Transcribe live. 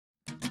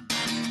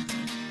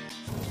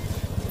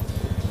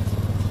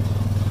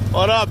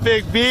What up,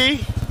 Big B?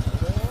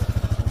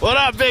 What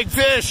up, Big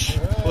Fish?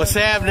 What's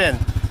happening?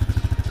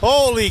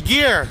 Holy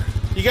gear.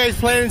 You guys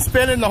planning on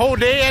spending the whole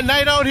day and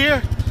night out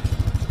here?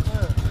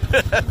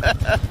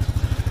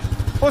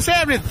 What's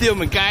happening,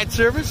 Thielman Guide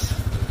Service?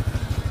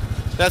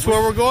 That's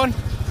where we're going?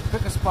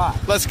 Pick a spot.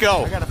 Let's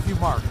go. I got a few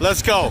marks.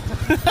 Let's go.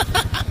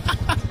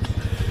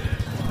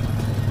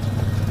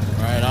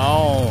 Right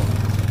on.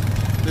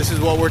 This is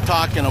what we're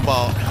talking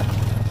about.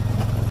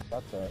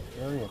 Got the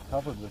area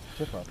covered with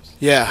chip-ups.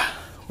 Yeah,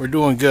 we're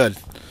doing good.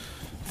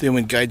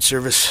 Thielman Guide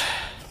Service.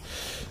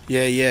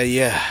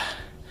 Yeah.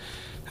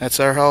 That's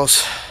our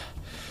house.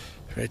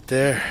 Right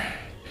there.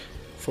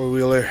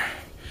 Four-wheeler.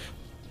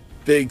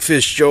 Big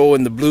Fish Joe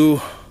in the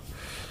blue.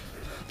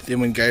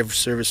 Thielman Guide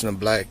Service in the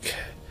black.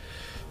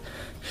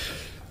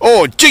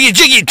 Oh, jiggy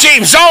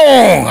James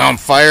Xiong on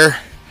fire.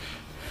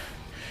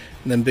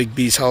 And then Big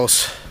B's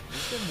house.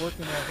 You've been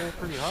working that hole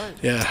pretty hard.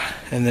 Yeah,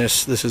 and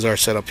this is our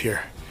setup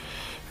here.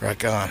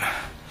 Rock on.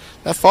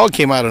 That fog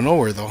came out of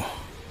nowhere though.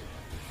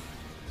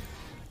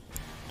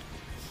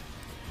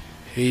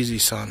 Hazy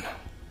sun.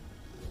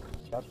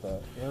 Got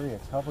the area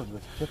covered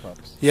with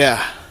chip-ups.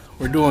 Yeah,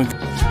 we're doing.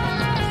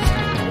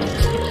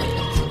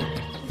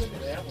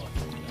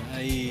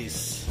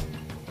 Nice.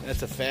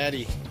 That's a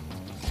fatty.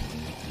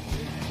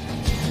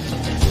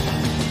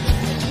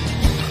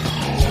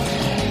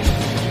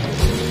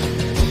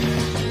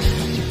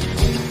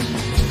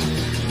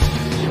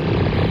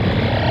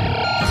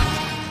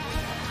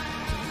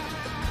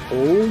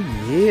 Oh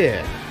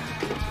yeah.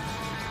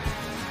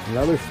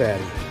 Another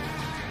fatty.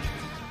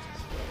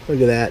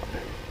 Look at that.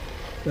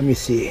 Let me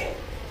see.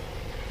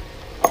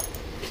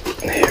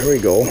 There we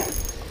go.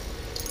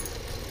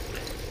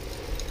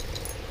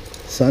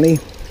 Sunny?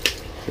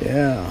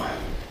 Yeah.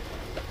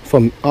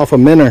 From off a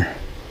minnow.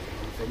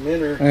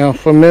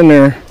 Off a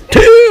minnow.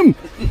 Tim!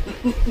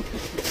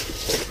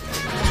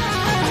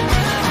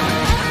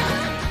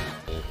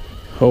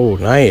 Oh,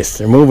 nice.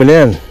 They're moving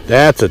in.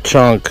 That's a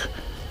chunk.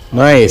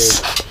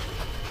 Nice.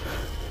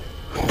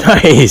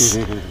 Nice.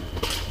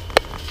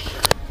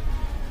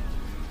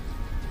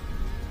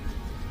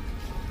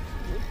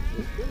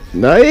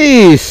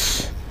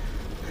 Nice.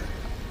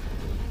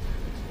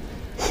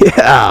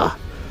 Yeah.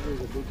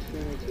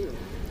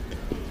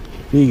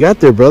 What you got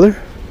there,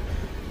 brother?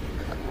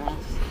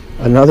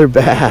 Another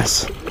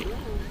bass.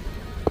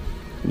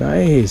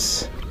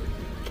 Nice.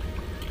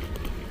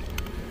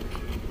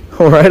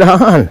 Oh, right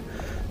on.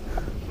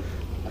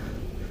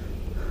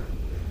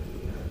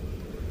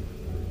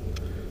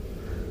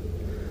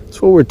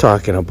 That's what we're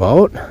talking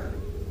about.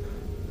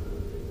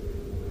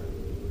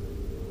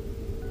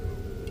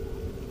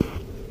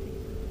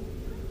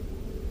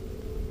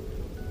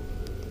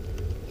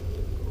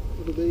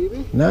 Little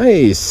baby.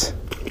 Nice.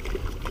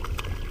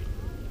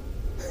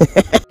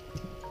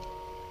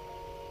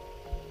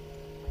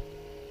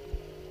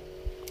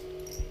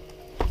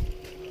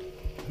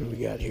 What do we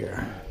got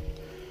here?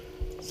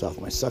 It's off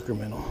my sucker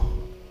minnow.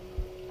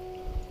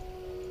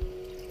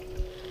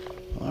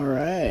 All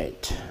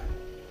right.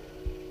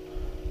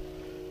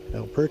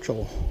 El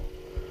Perchel.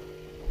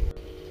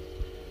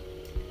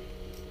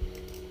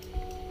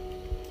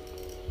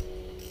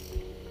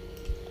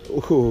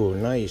 Ooh,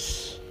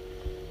 nice.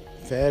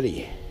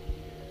 Fatty.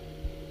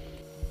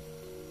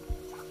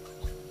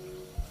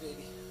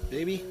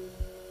 Baby?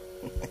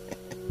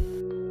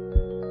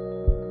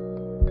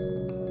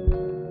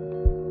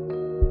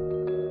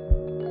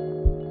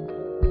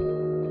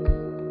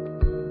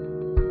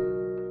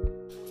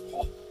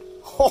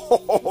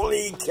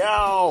 Holy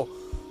cow!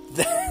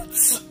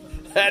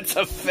 That's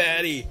a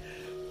fatty.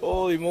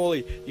 Holy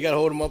moly. You gotta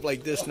hold him up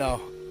like this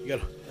now. You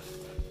gotta.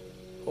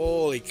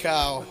 Holy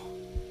cow.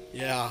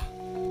 Yeah.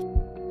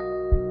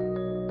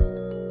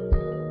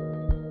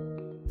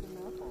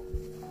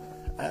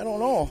 I don't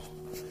know.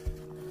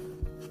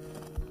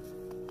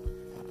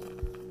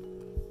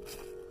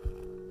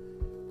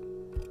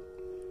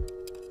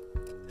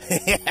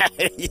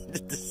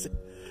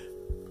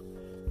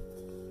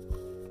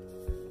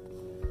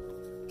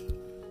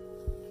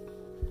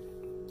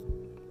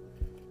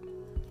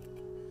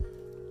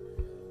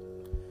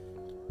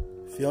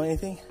 Feel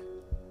anything?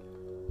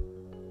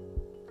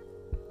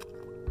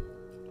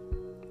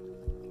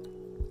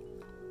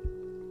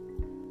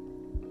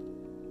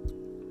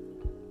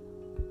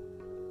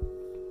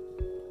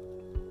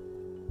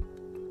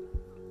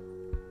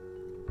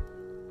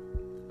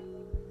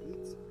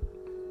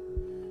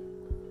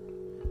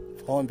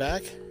 Pulling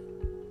back?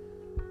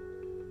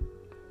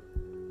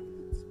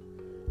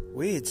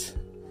 Weeds.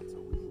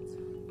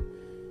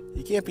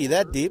 You can't be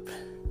that deep.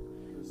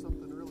 There's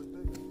something really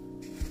big.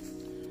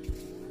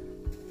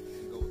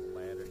 Go with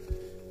ladder.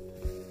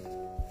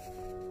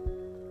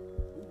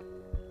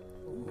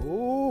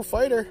 Ooh,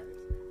 fighter.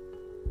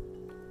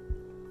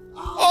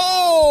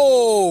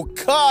 Oh,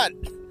 cut.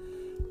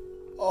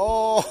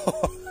 Oh,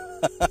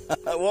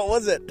 what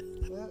was it?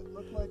 That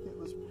looked like it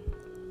was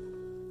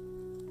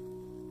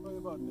probably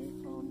about an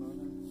 8-pound.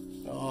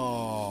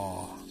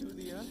 Oh,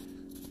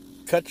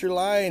 cut your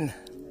line.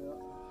 Yeah.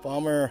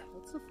 Bummer.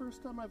 Let's That's the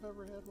first time I've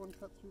ever had one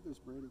cut through this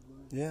braided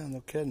line. Yeah,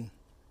 no kidding.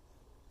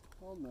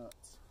 All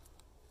nuts.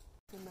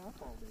 Been up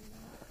all day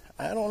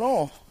now. I don't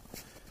know.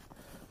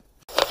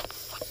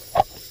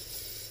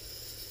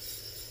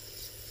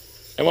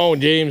 Come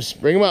on, James.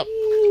 Bring him up.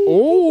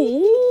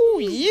 Oh,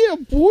 yeah,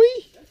 boy.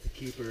 That's a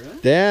keeper, huh?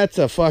 That's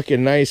a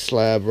fucking nice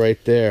slab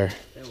right there.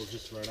 That was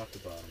just right off the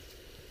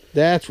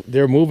bottom.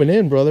 They're moving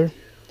in, brother.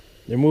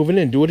 They're moving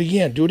in. Do it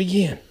again. Do it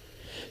again.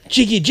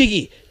 Jiggy,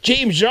 jiggy.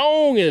 James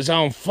Xiong is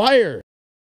on fire.